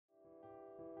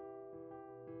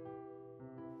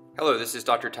Hello, this is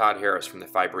Dr. Todd Harris from the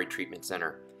Fibroid Treatment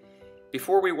Center.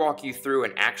 Before we walk you through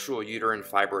an actual uterine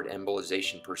fibroid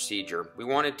embolization procedure, we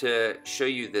wanted to show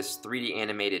you this 3D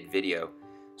animated video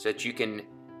so that you can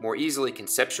more easily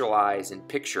conceptualize and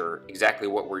picture exactly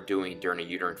what we're doing during a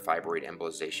uterine fibroid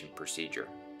embolization procedure.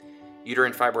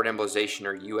 Uterine fibroid embolization,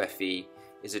 or UFE,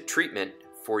 is a treatment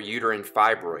for uterine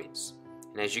fibroids.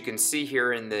 And as you can see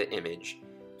here in the image,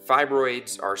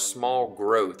 fibroids are small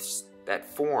growths that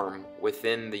form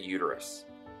within the uterus.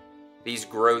 These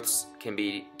growths can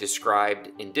be described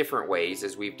in different ways,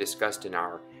 as we've discussed in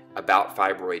our About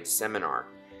Fibroids seminar.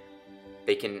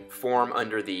 They can form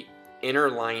under the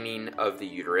inner lining of the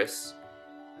uterus,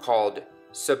 called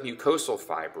submucosal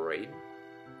fibroid,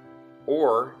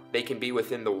 or they can be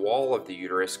within the wall of the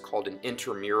uterus, called an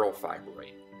intramural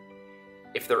fibroid.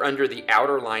 If they're under the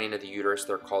outer lining of the uterus,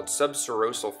 they're called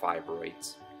subserosal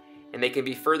fibroids, and they can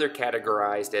be further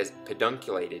categorized as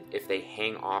pedunculated if they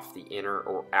hang off the inner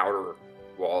or outer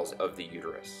walls of the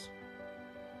uterus.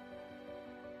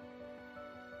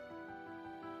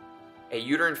 A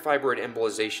uterine fibroid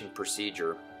embolization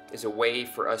procedure is a way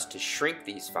for us to shrink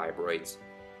these fibroids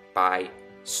by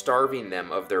starving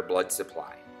them of their blood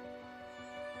supply.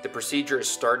 The procedure is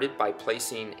started by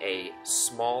placing a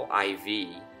small IV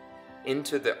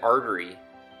into the artery,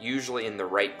 usually in the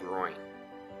right groin.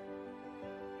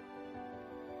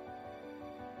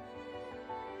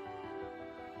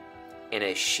 And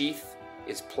a sheath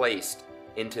is placed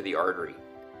into the artery.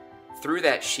 Through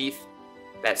that sheath,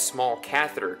 that small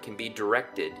catheter can be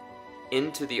directed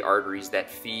into the arteries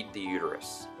that feed the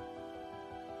uterus.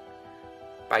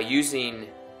 By using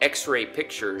X-ray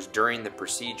pictures during the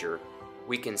procedure,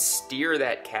 we can steer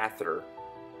that catheter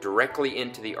directly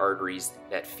into the arteries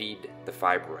that feed the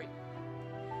fibroid.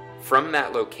 From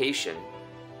that location,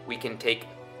 we can take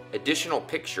additional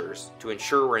pictures to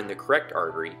ensure we're in the correct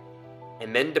artery,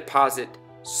 and then deposit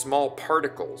small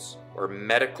particles or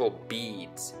medical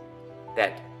beads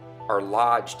that are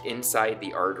lodged inside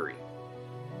the artery.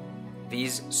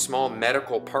 These small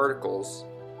medical particles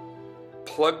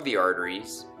plug the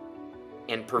arteries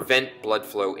and prevent blood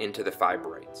flow into the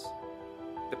fibroids.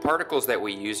 The particles that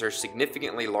we use are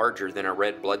significantly larger than a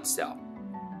red blood cell.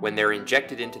 When they're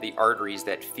injected into the arteries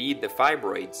that feed the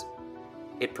fibroids,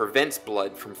 it prevents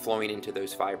blood from flowing into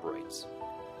those fibroids.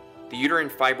 The uterine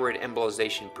fibroid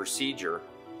embolization procedure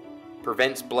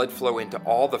prevents blood flow into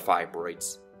all the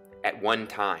fibroids at one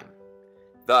time.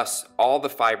 Thus, all the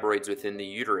fibroids within the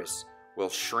uterus will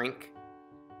shrink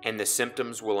and the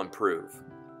symptoms will improve.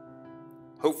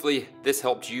 Hopefully, this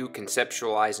helped you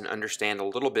conceptualize and understand a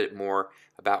little bit more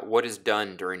about what is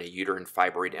done during a uterine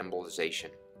fibroid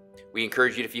embolization. We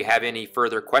encourage you, if you have any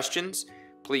further questions,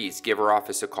 please give our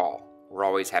office a call. We're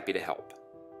always happy to help.